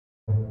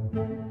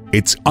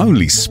It's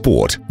Only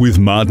Sport with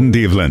Martin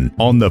Devlin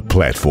on The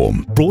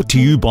Platform. Brought to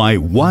you by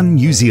One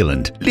New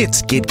Zealand.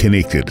 Let's get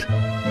connected.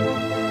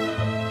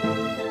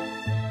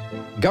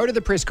 Go to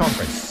the press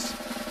conference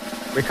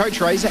where Coach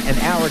Razor an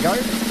hour ago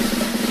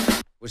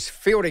was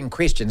fielding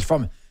questions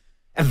from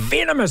a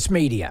venomous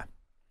media.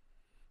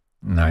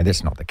 No,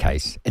 that's not the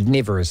case. It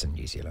never is in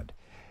New Zealand.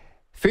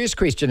 First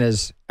question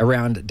is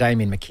around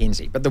Damian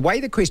McKenzie, but the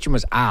way the question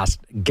was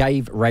asked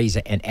gave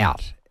Razor an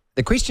out.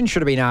 The question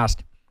should have been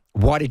asked,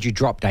 why did you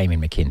drop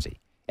Damian McKenzie?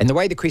 And the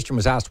way the question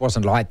was asked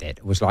wasn't like that.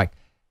 It was like,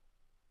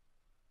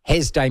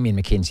 has Damian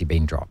McKenzie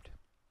been dropped?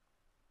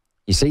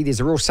 You see, there's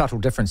a real subtle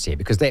difference here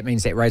because that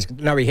means that Razor,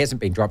 no, he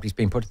hasn't been dropped. He's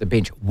been put to the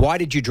bench. Why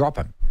did you drop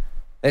him?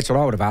 That's what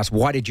I would have asked.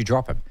 Why did you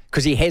drop him?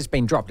 Because he has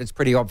been dropped. It's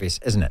pretty obvious,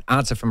 isn't it?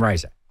 Answer from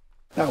Razor.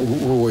 No,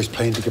 we're always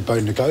planning to give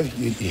Beauden a go.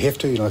 You have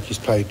to. Like, he's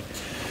played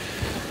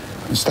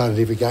and started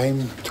every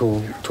game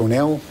till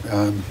now.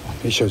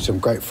 He showed some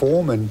great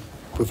form, and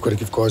we've got to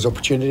give guys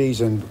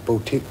opportunities and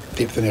build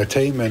depth in our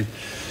team. And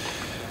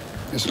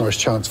it's a nice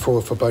chance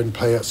for Beauden to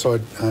play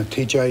outside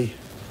TJ.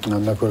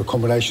 They've got a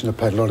combination. They've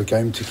played a lot of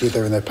games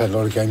together, and they've played a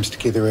lot of games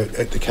together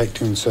at the Cape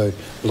Town, so it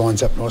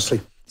lines up nicely.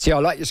 See, I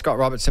like your Scott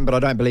Robertson, but I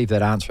don't believe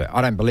that answer.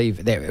 I don't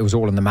believe that it was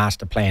all in the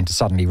master plan to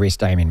suddenly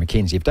rest Damian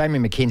McKenzie. If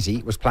Damian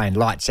McKenzie was playing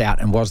lights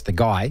out and was the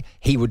guy,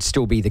 he would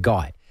still be the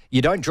guy.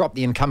 You don't drop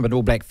the incumbent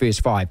All Black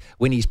first five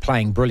when he's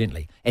playing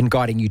brilliantly and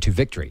guiding you to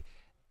victory.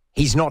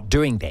 He's not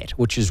doing that,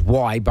 which is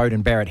why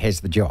Beauden Barrett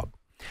has the job.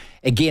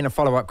 Again, a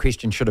follow-up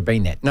question should have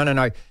been that.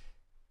 No.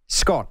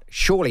 Scott,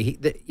 surely,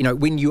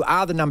 when you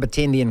are the number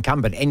 10, the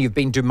incumbent, and you've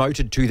been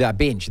demoted to the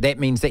bench, that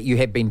means that you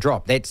have been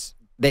dropped. That's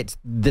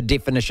the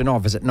definition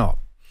of, is it not?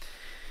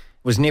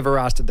 Was never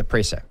asked at the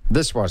presser.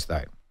 This was,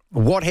 though.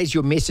 What has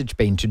your message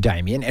been to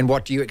Damian, and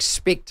what do you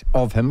expect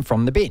of him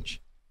from the bench?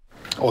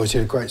 Oh, he's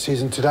had a great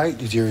season to date.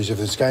 These areas of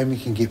this game,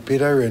 he can get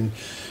better and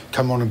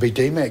come on and be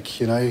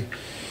DMAC.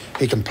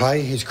 He can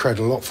play. He's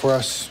created a lot for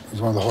us.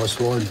 He's one of the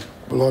highest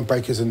line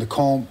breakers in the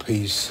comp.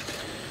 He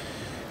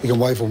can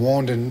wave a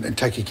wand and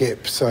take a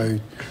gap. So,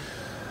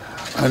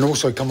 and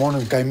also come on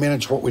and game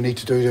manage what we need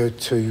to do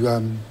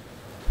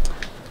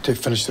to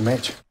finish the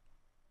match.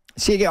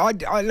 See,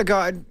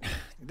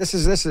 this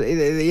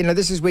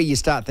is where you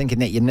start thinking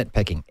that you're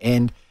nitpicking,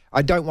 and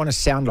I don't want to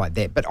sound like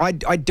that, but I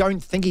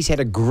don't think he's had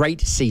a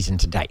great season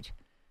to date.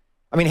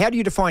 I mean, how do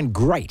you define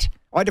great?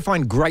 I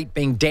define great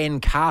being Dan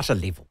Carter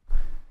level.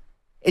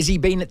 Has he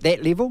been at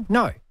that level?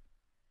 No.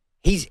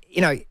 Has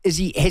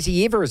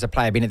he ever as a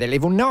player been at that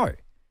level? No.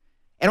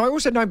 And I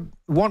also don't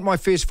want my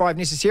first five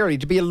necessarily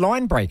to be a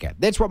line breaker.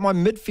 That's what my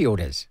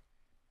midfield is.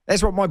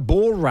 That's what my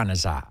ball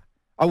runners are.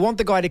 I want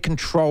the guy to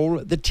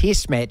control the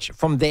test match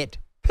from that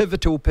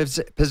pivotal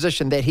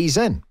position that he's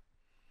in.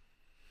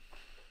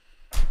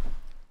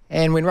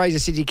 And when Razor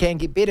said he can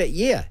get better,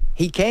 yeah,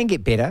 he can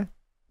get better,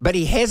 but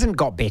he hasn't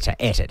got better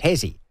at it,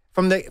 has he?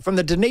 From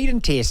the Dunedin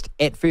test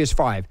at first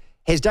five,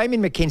 has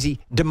Damian McKenzie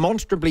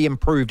demonstrably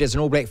improved as an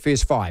All Black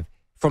first five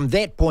from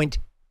that point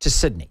to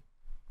Sydney?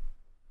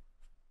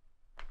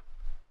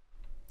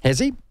 Has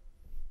he?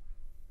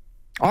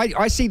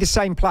 I see the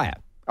same player.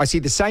 I see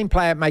the same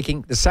player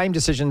making the same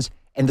decisions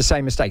and the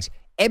same mistakes.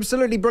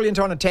 Absolutely brilliant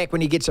on attack when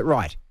he gets it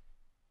right.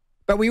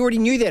 But we already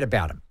knew that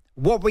about him.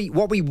 What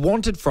we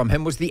wanted from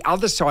him was the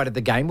other side of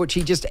the game, which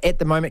he just at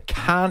the moment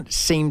can't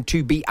seem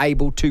to be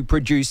able to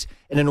produce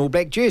in an All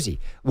Black jersey,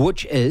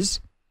 which is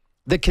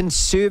the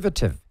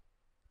conservative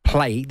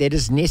play that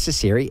is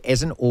necessary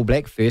as an All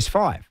Black first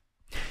five.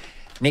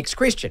 Next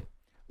question.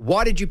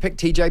 Why did you pick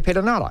TJ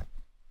Perenara?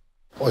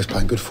 Oh, he's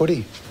playing good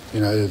footy.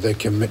 They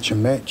can mix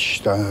and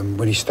match.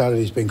 When he started,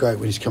 he's been great.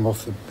 When he's come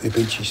off the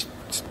bench, he's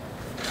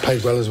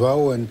played well as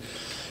well, and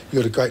you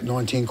got a great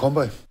 9-10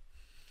 combo.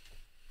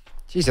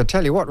 Jeez, I'll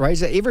tell you what,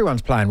 Razor,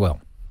 everyone's playing well.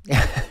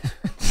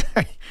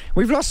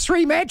 We've lost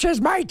 3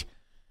 matches, mate.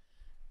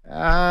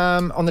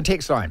 On the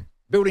text line,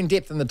 building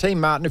depth in the team,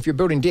 Martin. If you're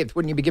building depth,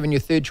 wouldn't you be giving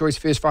your third choice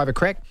first five a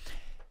crack?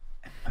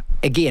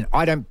 Again,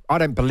 I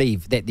don't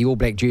believe that the All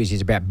Black jersey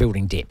is about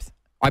building depth.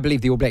 I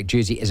believe the All Black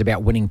jersey is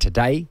about winning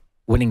today,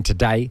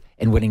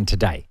 and winning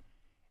today.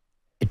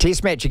 A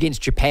test match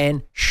against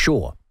Japan,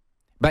 sure.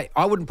 But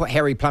I wouldn't put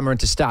Harry Plummer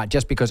into start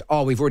just because,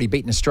 we've already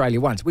beaten Australia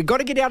once. We've got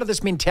to get out of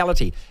this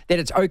mentality that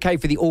it's okay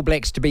for the All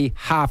Blacks to be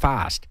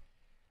half-assed.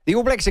 The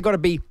All Blacks have got to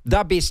be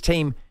the best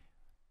team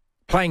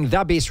playing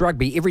the best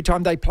rugby every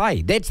time they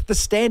play. That's the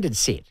standard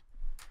set.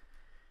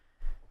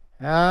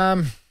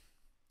 Martin,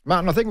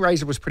 I think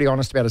Razor was pretty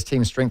honest about his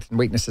team's strengths and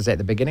weaknesses at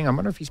the beginning. I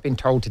wonder if he's been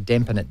told to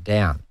dampen it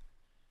down.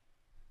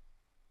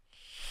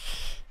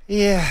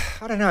 Yeah,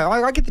 I don't know.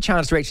 I get the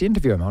chance to actually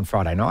interview him on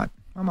Friday night.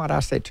 I might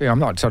ask that too. I'm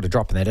not sort of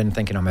dropping that in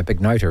thinking I'm a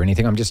big note or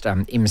anything. I'm just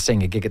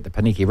emceeing a gig at the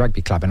Paniki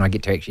Rugby Club and I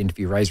get to actually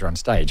interview Razor on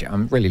stage.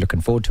 I'm really looking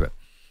forward to it.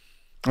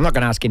 I'm not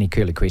going to ask any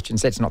curly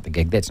questions. That's not the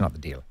gig. That's not the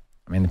deal.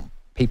 I mean,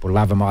 people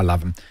love him. I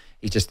love him.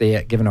 He's just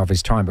there giving off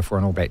his time before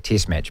an All Black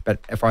test match. But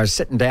if I was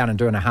sitting down and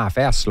doing a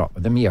half-hour slot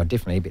with him, I'd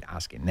definitely be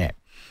asking that.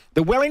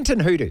 The Wellington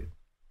Hoodoo.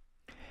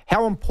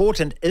 How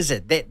important is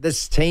it that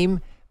this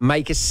team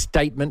make a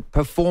statement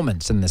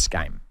performance in this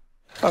game?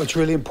 Oh, it's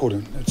really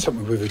important. It's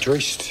something we've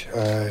addressed,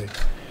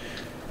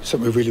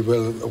 something we're really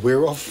well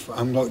aware of,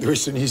 unlike the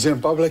rest of the New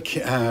Zealand public.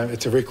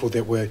 It's a record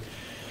that we're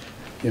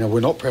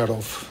not proud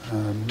of,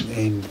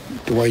 and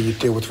the way you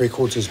deal with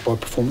records is by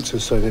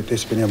performances, so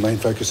that's been our main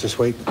focus this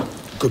week.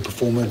 Good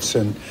performance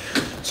and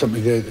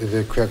something that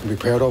the crowd can be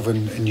proud of,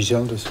 and New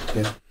Zealanders,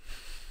 yeah.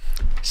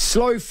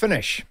 Slow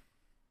finish.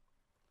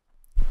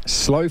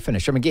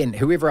 Again,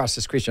 whoever asked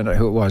this question, I don't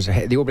know who it was,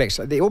 the All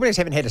Blacks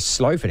haven't had a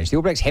slow finish. The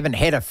All Blacks haven't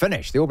had a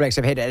finish. The All Blacks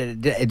have had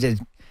a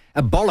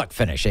bollock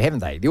finish, haven't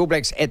they? The All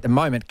Blacks at the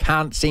moment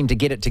can't seem to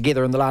get it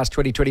together in the last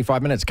 20,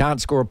 25 minutes,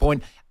 can't score a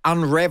point,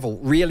 unravel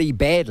really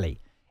badly,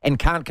 and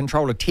can't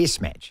control a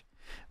test match.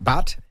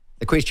 But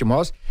the question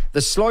was,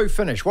 the slow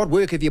finish, what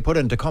work have you put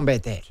in to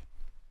combat that?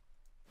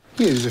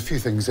 Yeah, there's a few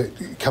things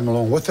that come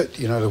along with it.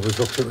 That we've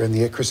looked at around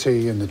the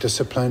accuracy and the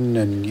discipline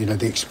and,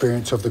 the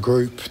experience of the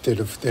group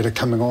that are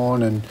coming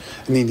on. And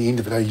then at the end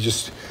of the day, you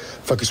just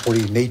focus what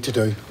do you need to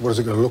do? What is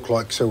it going to look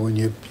like? So when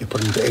you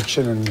put it into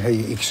action and how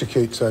you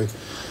execute. So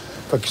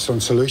focus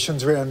on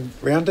solutions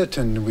around it,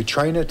 and we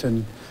train it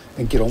and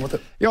get on with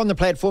it. You're on the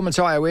platform. It's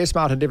iOS.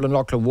 Martin Devlin,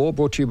 Lachlan War,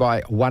 brought to you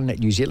by One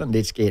New Zealand.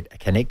 Let's get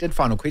connected.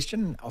 Final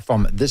question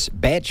from this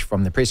batch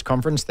from the press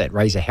conference that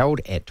Razor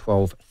held at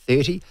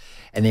 12:30.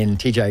 And then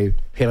TJ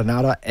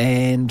Perenara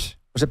and,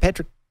 was it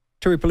Patrick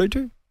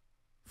Tuipulotu?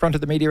 Front of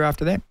the media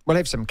after that. We'll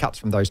have some cuts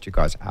from those two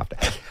guys after.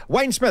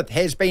 Wayne Smith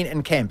has been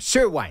in camp.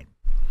 Sir Wayne,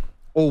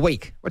 all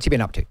week. What's he been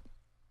up to?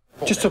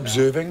 Just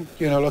observing,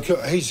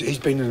 he's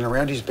been in and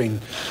around. He's been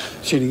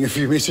sending a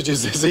few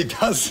messages as he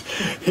does.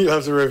 He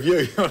loves a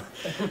review on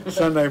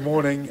Sunday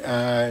morning.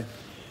 And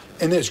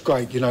that's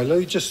great,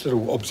 just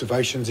little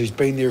observations. He's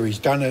been there, he's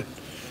done it.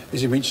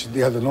 As you mentioned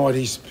the other night,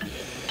 he's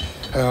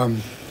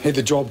had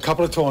the job a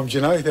couple of times, he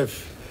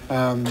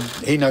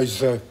knows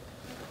the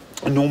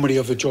enormity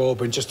of the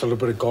job and just a little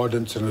bit of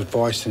guidance and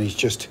advice, and he's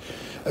just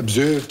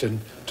observed and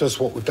just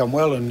what we've done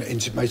well and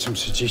made some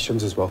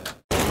suggestions as well.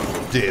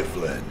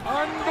 Devlin.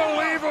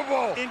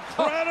 Unbelievable.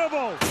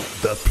 Incredible.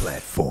 The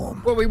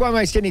platform. Well, we won't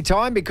waste any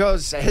time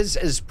because his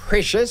is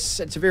precious.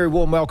 It's a very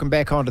warm welcome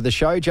back onto the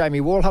show.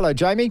 Jamie Wall. Hello,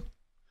 Jamie.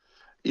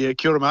 Yeah,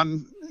 kia ora,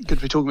 Martin. Good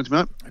to be talking with you,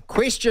 mate. A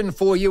question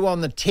for you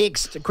on the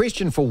text. A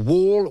question for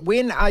Wall.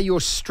 When are your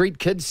street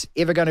kids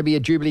ever going to be a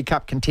Jubilee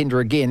Cup contender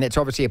again? That's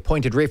obviously a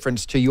pointed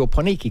reference to your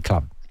Poniki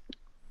club.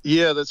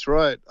 Yeah, that's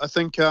right. I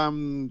think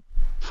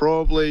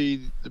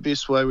probably the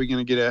best way we're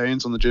going to get our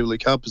hands on the Jubilee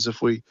Cup is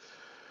if we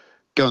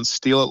go and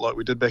steal it like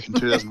we did back in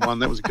 2001.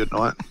 That was a good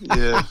night.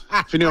 Yeah.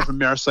 If anyone from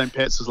Marist St.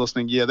 Pat's is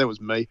listening, yeah, that was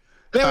me.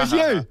 That was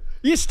you?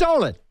 You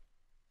stole it?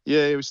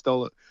 Yeah, we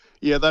stole it.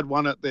 Yeah, they'd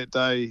won it that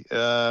day. It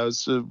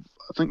was,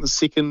 I think, the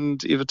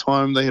second ever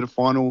time they had a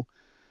final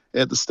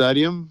at the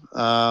stadium.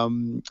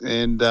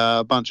 And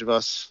a bunch of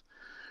us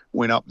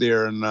went up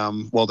there, and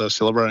while they were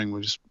celebrating,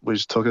 we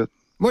just took it.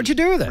 What'd you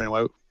do with it? Ran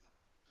away.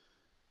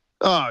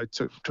 Oh,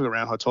 took it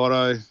around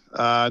Haitaro,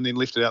 and then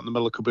left it out in the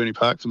middle of Kabuni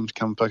Park for them to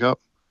come and pick up.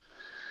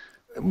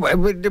 I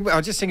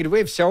was just thinking, did we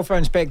have cell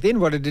phones back then?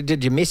 What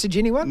did you message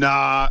anyone?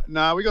 Nah,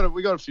 we got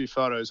a few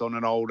photos on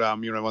an old,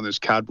 one of those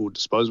cardboard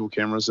disposable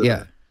cameras.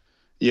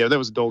 Yeah, that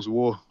was a Dogs of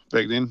War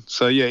back then.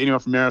 So yeah,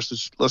 anyone from Marist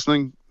is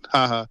listening,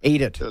 haha.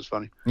 Eat it. That was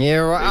funny. Yeah,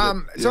 right.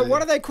 So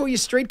what do they call you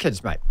street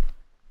kids, mate?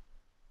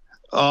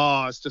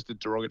 Oh, it's just a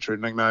derogatory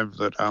nickname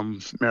that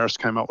Marist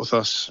came up with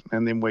us,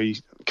 and then we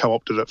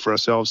co-opted it for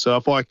ourselves. So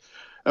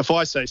if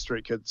I say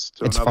street kids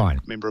to another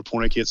member of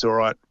Poniki, it's all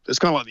right. It's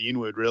kind of like the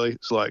N-word, really.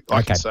 It's like,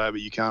 I can say it, but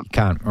you can't.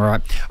 Can't, all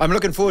right. I'm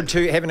looking forward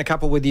to having a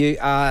couple with you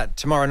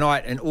tomorrow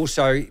night, and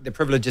also the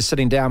privilege of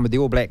sitting down with the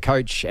All Black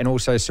coach and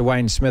also Sir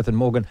Wayne Smith and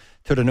Morgan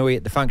Turanui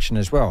at the function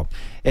as well.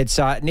 It's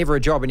never a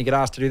job when you get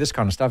asked to do this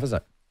kind of stuff, is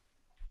it?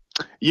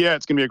 Yeah,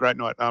 it's going to be a great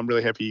night. I'm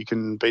really happy you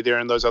can be there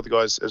and those other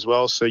guys as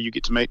well. So you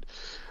get to meet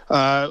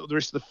the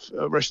rest of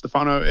the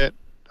whānau at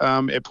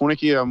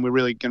Poniki. We're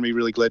really going to be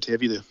really glad to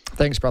have you there.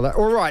 Thanks, brother.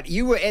 All right,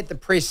 you were at the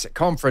press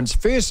conference.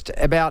 First,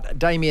 about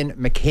Damian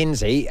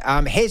McKenzie.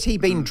 Has he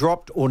been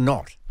dropped or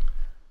not?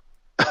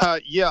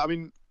 Yeah,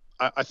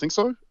 I think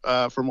so,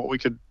 from what we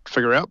could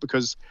figure out,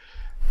 because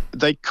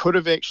they could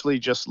have actually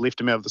just left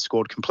him out of the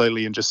squad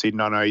completely and just said,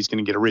 no, he's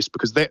going to get a rest,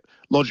 because that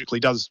logically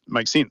does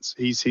make sense.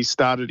 He's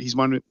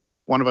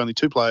one of only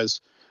two players,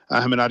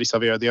 him and Adi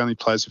Savio, the only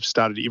players who've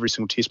started every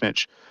single test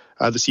match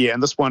this year.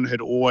 And this one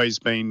had always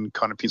been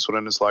kind of penciled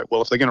in as like,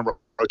 well, if they're going to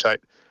rotate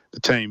the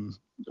team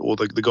or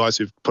the guys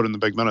who've put in the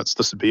big minutes,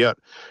 this would be it.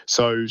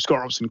 So Scott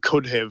Robertson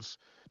could have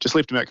just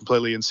left him out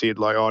completely and said,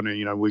 like, oh, no,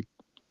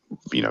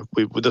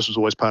 this was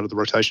always part of the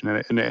rotation,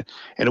 and it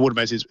would have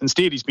made sense.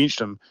 Instead, he's benched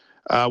him,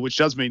 which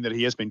does mean that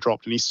he has been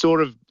dropped, and he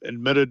sort of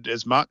admitted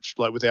as much,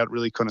 like, without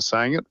really kind of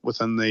saying it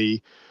within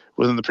the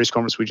press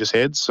conference we just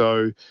had.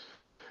 So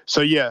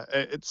yeah,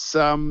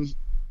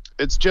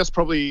 it's just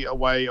probably a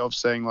way of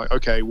saying, like,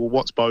 okay, well,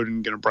 what's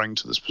Beauden going to bring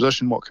to this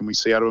position? What can we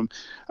see out of him?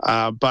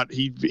 But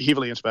he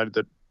heavily intimated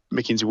that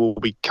McKenzie will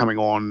be coming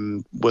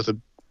on with a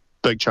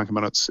big chunk of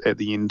minutes at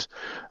the end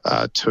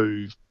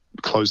to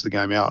close the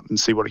game out and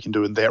see what he can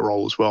do in that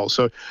role as well.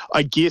 So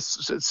I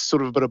guess it's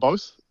sort of a bit of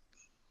both.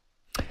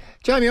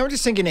 Jamie, I'm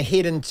just thinking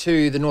ahead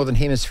into the Northern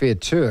Hemisphere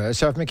tour.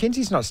 So if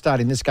McKenzie's not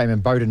starting this game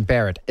and Beauden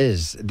Barrett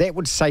is, that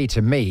would say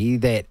to me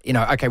that,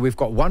 okay, we've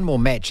got one more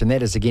match and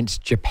that is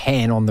against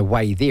Japan on the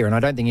way there. And I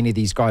don't think any of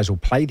these guys will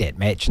play that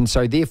match. And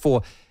so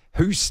therefore,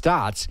 who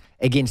starts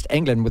against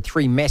England with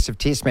 3 massive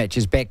test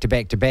matches back to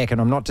back to back?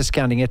 And I'm not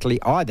discounting Italy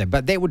either.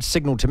 But that would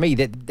signal to me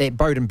that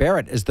Beauden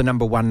Barrett is the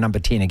number 1, number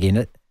 10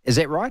 again. Is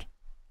that right?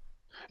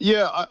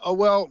 Yeah,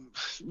 well,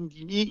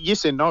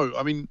 yes and no.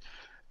 I mean,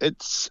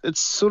 it's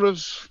sort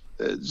of...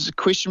 It's a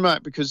question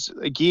mark because,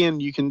 again,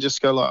 you can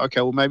just go like,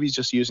 okay, well, maybe he's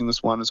just using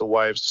this one as a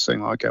way of just saying,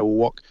 like, okay,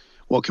 well,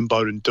 what can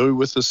Beauden do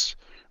with this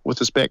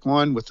back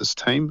line, with this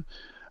team?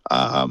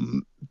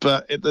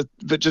 But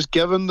just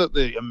given that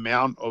the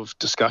amount of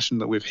discussion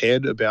that we've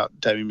had about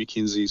Damian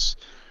McKenzie's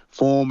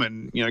form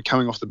and,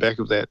 coming off the back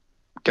of that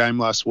game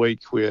last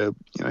week where,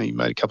 he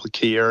made a couple of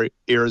key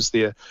errors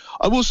there.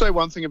 I will say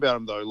one thing about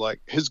him, though,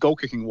 like his goal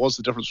kicking was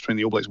the difference between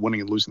the All Blacks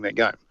winning and losing that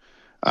game.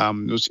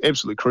 It was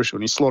absolutely crucial,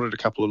 and he slotted a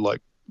couple of,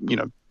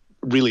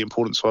 really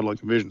important sideline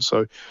conversions.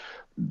 So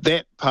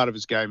that part of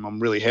his game, I'm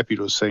really happy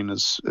to have seen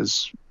as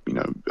we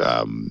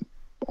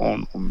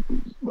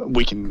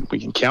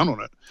can count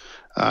on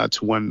it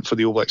to win, for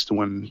the All Blacks to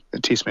win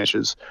test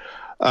matches.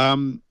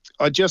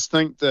 I just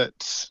think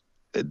that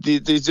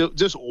there's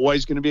just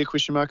always going to be a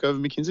question mark over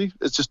McKenzie.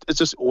 It's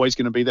just always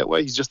going to be that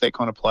way. He's just that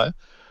kind of player.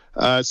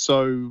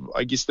 So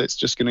I guess that's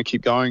just going to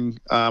keep going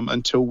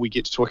until we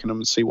get to Twickenham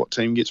and see what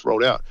team gets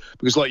rolled out.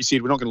 Because like you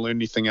said, we're not going to learn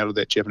anything out of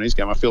that Japanese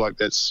game. I feel like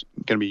that's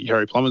going to be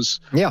Harry Plummer's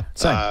team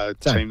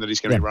that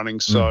he's going to be running.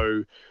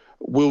 So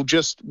we'll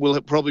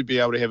probably be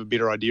able to have a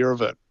better idea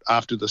of it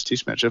after this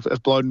test match. If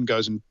Beauden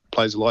goes and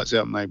plays the lights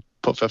out and they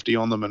put 50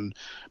 on them and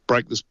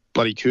break this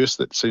bloody curse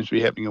that seems to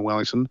be happening in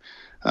Wellington,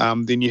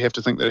 then you have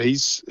to think that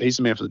he's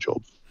the man for the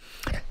job.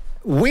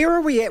 Where are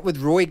we at with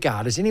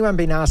Roygaard? Has anyone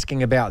been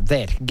asking about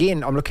that?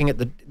 Again, I'm looking at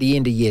the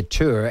end of year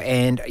tour,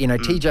 and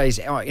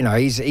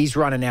TJ's he's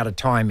running out of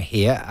time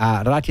here.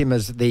 Ratim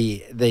is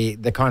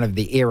the kind of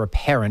the heir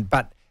apparent,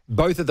 but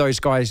both of those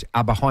guys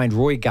are behind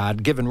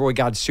Roygaard, given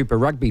Roygaard's Super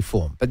Rugby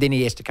form. But then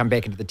he has to come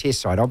back into the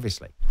test side,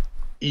 obviously.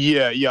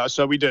 Yeah.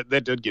 So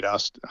that did get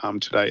asked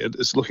today.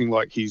 It's looking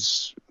like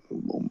he's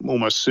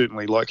almost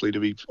certainly likely to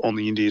be on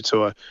the India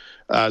tour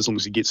as long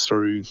as he gets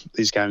through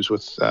these games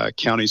with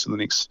counties in the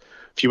next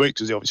few weeks,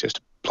 because he obviously has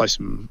to play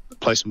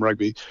some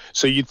rugby.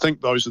 So you'd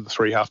think those are the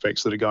 3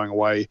 halfbacks that are going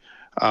away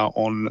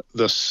on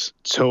this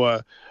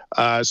tour.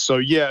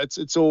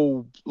 It's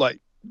all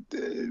like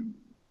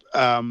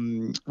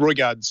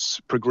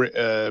Roygaard's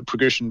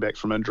progression back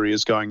from injury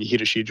is going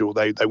ahead of schedule.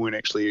 They weren't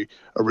actually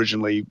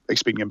originally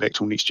expecting him back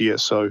till next year.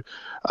 So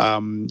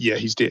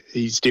he's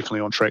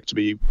definitely on track to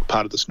be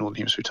part of this Northern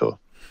Hemisphere tour.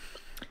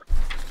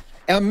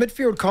 Our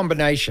midfield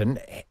combination,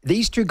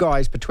 these 2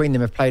 guys between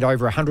them have played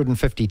over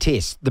 150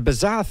 tests. The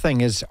bizarre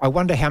thing is, I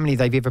wonder how many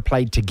they've ever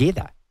played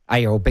together,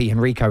 ALB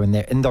and Rico,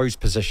 in those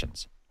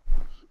positions.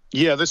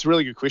 Yeah, that's a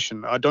really good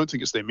question. I don't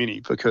think it's that many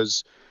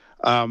because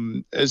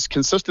as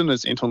consistent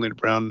as Anton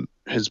Leonard-Brown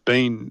has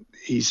been,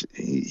 he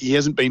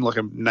hasn't been like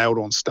a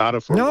nailed-on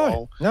starter for a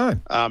while.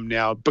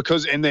 Now,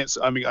 and that's,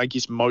 I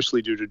guess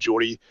mostly due to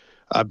Geordie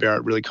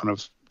Barrett really kind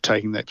of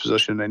taking that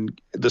position,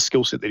 and the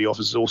skill set that he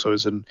offers also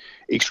as an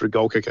extra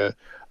goal kicker.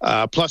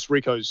 Plus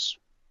Rico's,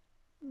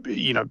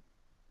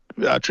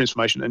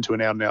 transformation into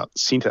an out-and-out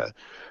centre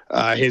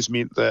has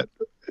meant that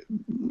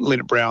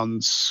Leonard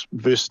Brown's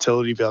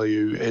versatility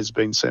value has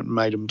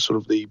made him sort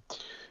of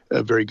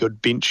a very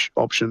good bench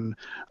option.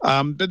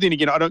 But then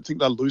again, I don't think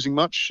they're losing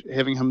much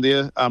having him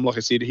there. Like I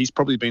said, he's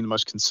probably been the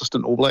most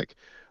consistent All Black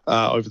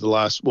over the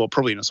last,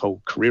 probably in his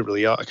whole career,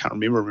 really. I can't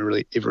remember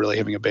him ever really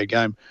having a bad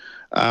game.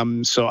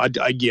 So I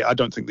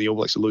don't think the All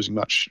Blacks are losing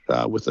much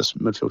with this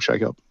midfield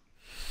shake-up.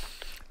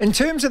 In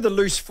terms of the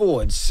loose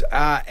forwards,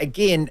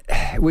 again,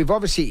 we've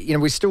obviously,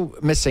 we're still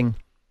missing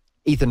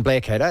Ethan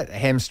Blackadder,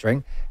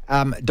 hamstring.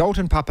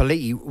 Dalton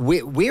Papali'i,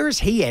 where is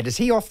he at? Is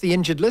he off the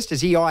injured list?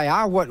 Is he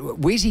IR?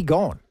 Where's he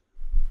gone?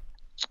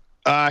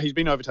 He's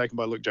been overtaken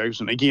by Luke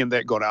Jacobson. Again,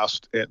 that got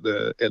asked at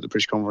the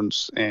press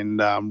conference, and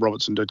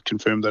Robertson did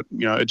confirm that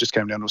it just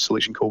came down to a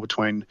selection call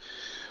between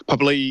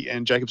Papali'i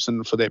and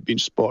Jacobson for that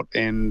bench spot,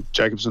 and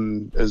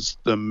Jacobson is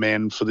the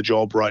man for the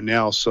job right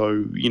now.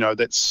 So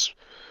that's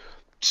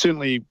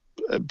certainly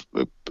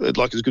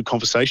like a good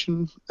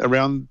conversation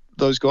around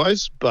those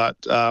guys, but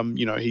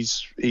he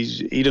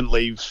didn't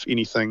leave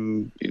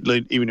anything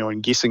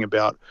even guessing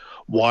about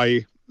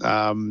why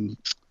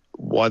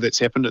that's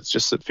happened. It's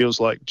just, it feels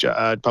like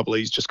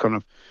Papali'i's just kind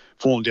of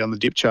fallen down the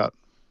depth chart.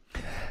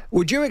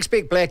 Would you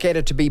expect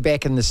Blackadder to be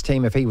back in this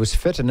team if he was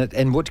fit? And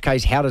in which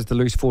case, how does the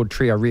loose forward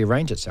trio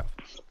rearrange itself?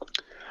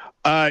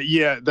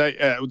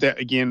 That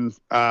again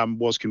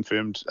was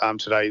confirmed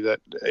today that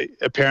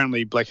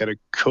apparently Blackadder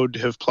could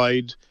have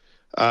played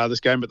this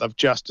game, but they've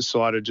just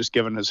decided, just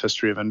given his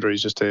history of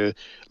injuries, just to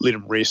let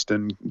him rest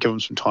and give him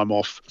some time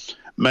off.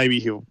 Maybe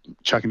he'll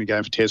chuck in a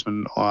game for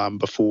Tasman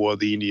before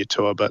the India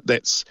tour, but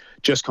that's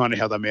just kind of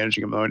how they're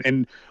managing him at the moment.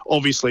 And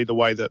obviously the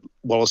way that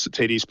Wallace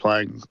Satiti's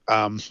playing,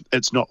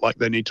 it's not like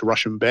they need to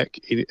rush him back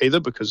either,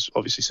 because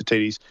obviously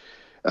Satiti's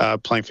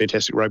playing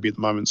fantastic rugby at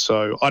the moment.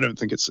 So I don't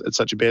think it's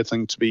such a bad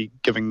thing to be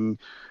giving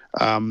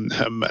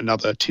him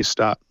another test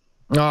start.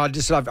 No,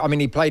 I mean,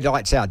 he played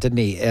lights out, didn't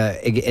he,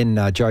 in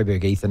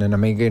Joburg, Ethan? And I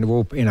mean, we're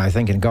all,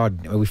 thinking,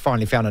 God, we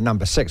finally found a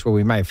number 6. Well,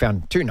 we may have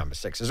found 2 number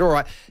 6s. All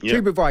right,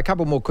 Tupavai, a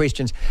couple more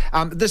questions.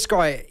 This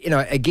guy,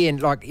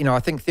 again, I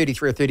think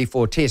 33 or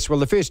 34 tests. Well,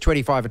 the first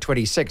 25 or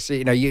 26,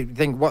 you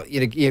think,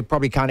 you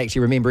probably can't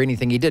actually remember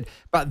anything he did.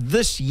 But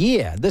this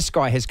year, this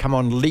guy has come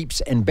on leaps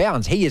and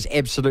bounds. He is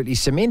absolutely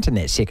cement in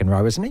that second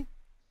row, isn't he?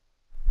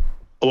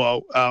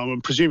 Well, I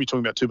presume you're talking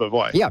about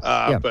Tupavai.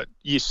 Yeah. But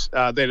yes,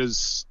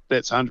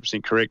 that's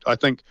 100% correct. I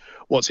think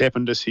what's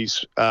happened is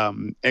he's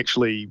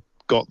actually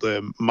got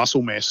the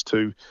muscle mass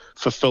to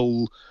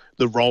fulfill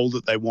the role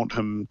that they want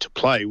him to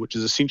play, which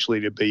is essentially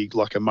to be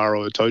like a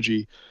Maro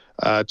Itoje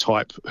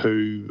type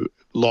who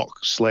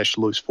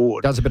lock/loose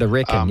forward. Does a bit of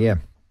wrecking, yeah.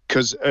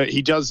 Because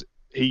he does.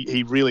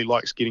 He really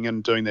likes getting in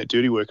and doing that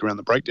dirty work around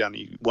the breakdown.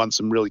 He won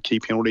some really key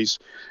penalties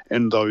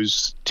in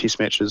those test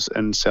matches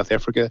in South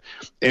Africa.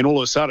 And all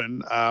of a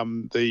sudden,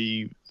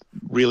 the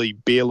really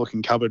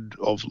bare-looking cupboard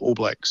of All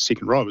Blacks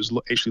second row is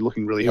actually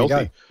looking really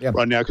healthy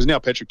right now, because now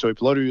Patrick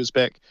Tuipulotu is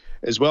back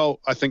as well.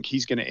 I think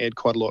he's going to add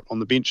quite a lot on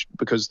the bench,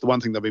 because the one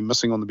thing they've been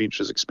missing on the bench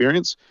is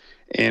experience.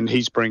 And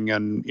he's bringing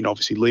in,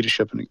 obviously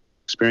leadership and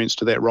experience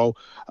to that role,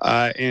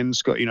 and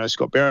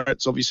Scott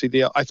Barrett's obviously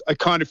there. I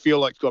kind of feel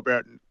like Scott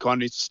Barrett kind of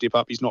needs to step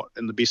up. He's not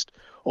in the best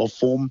of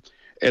form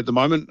at the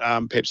moment.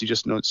 Perhaps he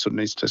just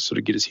needs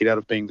to get his head out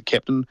of being the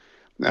captain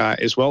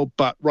as well.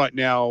 But right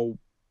now,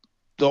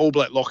 the All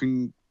Black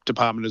locking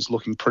department is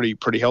looking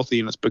pretty healthy,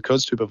 and it's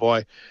because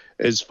Tupavai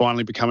is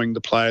finally becoming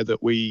the player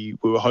that we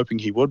were hoping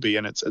he would be,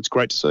 and it's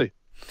great to see.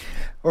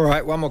 All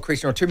right, one more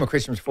question or 2 more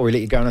questions before we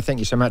let you go, and I thank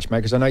you so much, mate,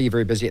 because I know you're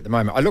very busy at the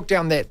moment. I looked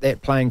down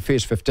that playing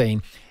first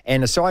 15,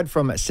 and aside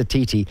from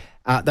Satiti,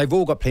 they've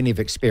all got plenty of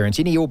experience.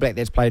 Any All Black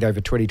that's played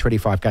over 20,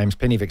 25 games,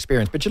 plenty of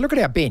experience. But you look at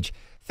our bench,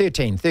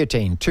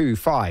 13, 2,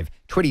 5,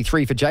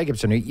 23 for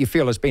Jacobson, who you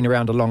feel has been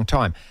around a long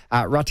time.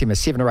 Ratima,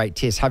 7 or 8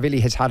 tests.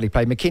 Havili has hardly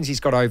played. McKenzie's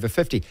got over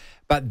 50.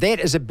 But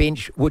that is a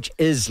bench which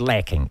is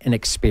lacking in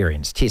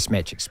experience, test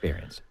match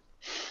experience.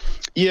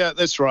 Yeah,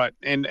 that's right,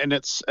 and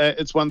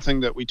it's one thing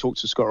that we talked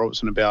to Scott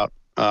Robertson about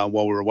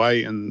while we were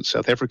away in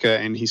South Africa,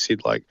 and he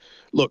said,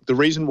 look, the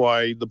reason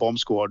why the bomb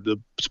squad, the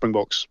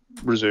Springboks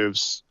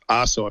reserves,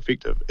 are so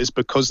effective is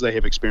because they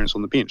have experience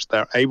on the bench.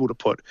 They're able to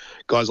put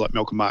guys like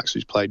Malcolm Marx,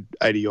 who's played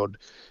 80-odd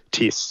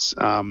tests.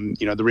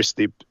 The rest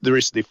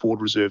of their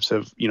forward reserves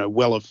have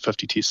well over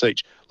 50 tests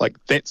each.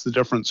 That's the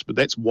difference, but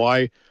that's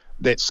why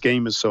that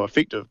scheme is so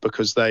effective,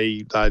 because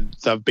they've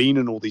been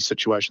in all these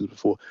situations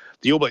before.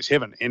 The All Blacks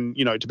haven't. And,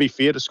 to be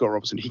fair to Scott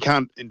Robertson, he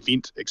can't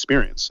invent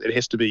experience. It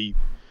has to be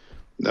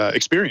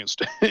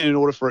experienced in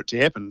order for it to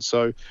happen.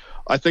 So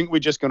I think we're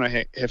just going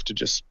to have to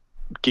just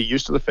get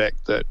used to the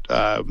fact that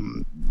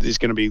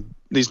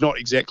there's not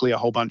exactly a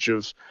whole bunch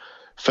of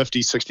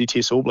 50, 60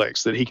 test All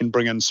Blacks that he can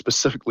bring in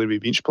specifically to be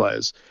bench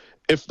players.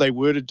 If they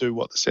were to do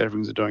what the South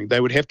Africans are doing,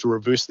 they would have to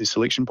reverse their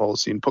selection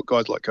policy and put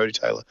guys like Cody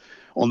Taylor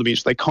on the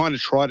bench. They kind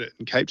of tried it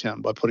in Cape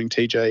Town by putting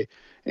TJ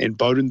and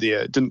Beauden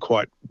there. It didn't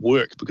quite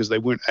work because they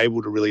weren't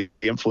able to really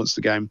influence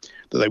the game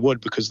that they would,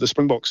 because the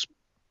Springboks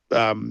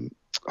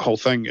whole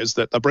thing is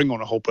that they bring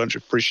on a whole bunch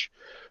of fresh,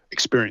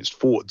 experienced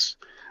forwards.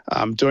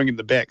 Doing in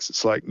the backs,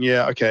 it's like,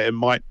 yeah, okay, it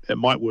might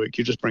work.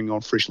 You're just bringing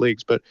on fresh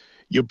legs, but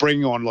you're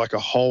bringing on a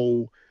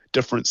whole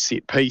different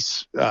set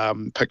piece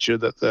picture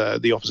that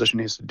the opposition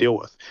has to deal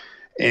with.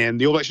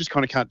 And the All Blacks just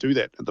kind of can't do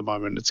that at the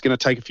moment. It's going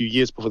to take a few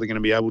years before they're going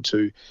to be able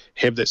to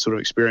have that sort of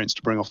experience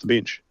to bring off the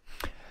bench.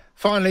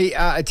 Finally,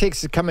 a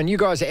text has come in. You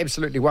guys are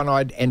absolutely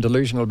one-eyed and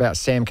delusional about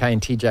Sam Cane,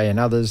 TJ and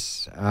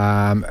others.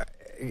 I'll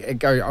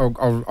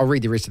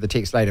read the rest of the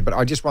text later, but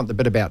I just want the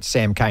bit about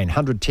Sam Cane,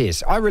 100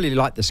 tests. I really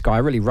like this guy. I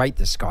really rate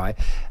this guy.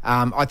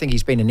 I think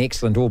he's been an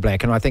excellent All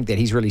Black, and I think that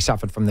he's really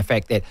suffered from the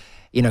fact that,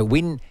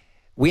 when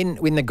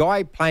the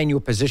guy playing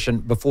your position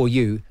before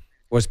you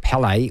was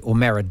Pelé or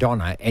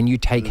Maradona, and you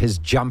take his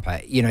jumper,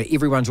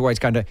 everyone's always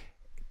going to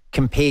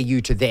compare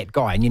you to that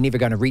guy, and you're never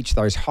going to reach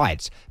those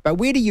heights. But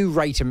where do you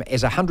rate him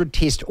as a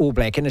 100-test All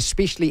Black, and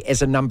especially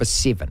as a number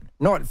 7?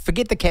 Not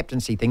forget the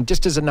captaincy thing,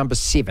 just as a number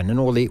 7 in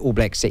all the All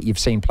Blacks that you've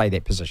seen play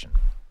that position.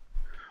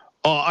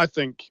 Oh, I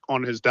think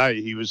on his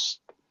day he was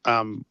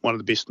one of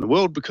the best in the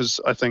world, because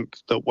I think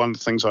that one of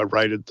the things I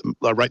rate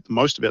the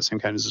most about Sam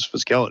Cane is his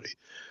physicality.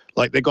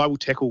 That guy will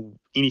tackle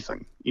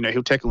anything.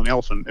 He'll tackle an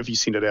elephant if you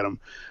send it at him.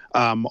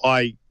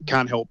 I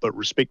can't help but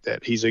respect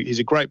that. He's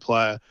a great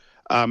player.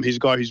 He's a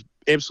guy who's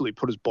absolutely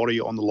put his body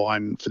on the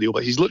line for the All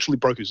Blacks. He's literally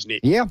broke his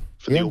neck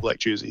for the All Black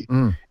jersey.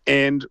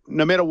 And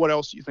no matter what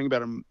else you think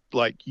about him,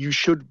 you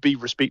should be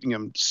respecting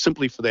him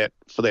simply for that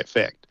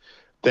fact.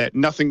 That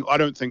nothing, I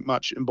don't think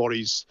much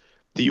embodies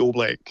the All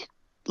Black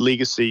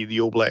legacy,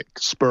 the All Black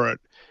spirit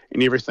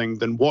and everything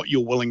than what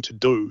you're willing to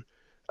do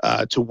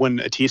to win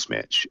a test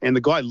match. And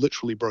the guy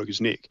literally broke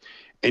his neck.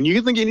 And you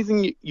can think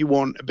anything you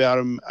want about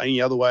him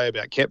any other way,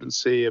 about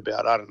captaincy,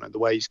 about, I don't know, the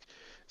way he's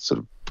sort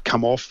of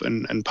come off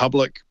in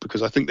public,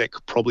 because I think that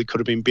probably could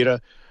have been better.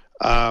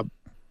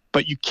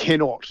 But you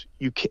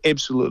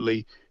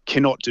absolutely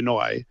cannot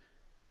deny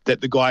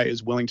that the guy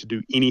is willing to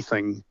do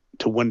anything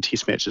to win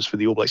test matches for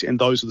the All Blacks. And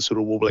those are the sort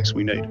of All Blacks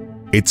we need.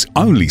 It's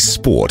Only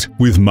Sport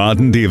with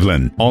Martin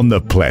Devlin on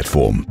the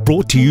platform.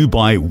 Brought to you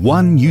by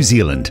One New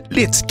Zealand.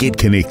 Let's get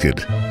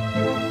connected.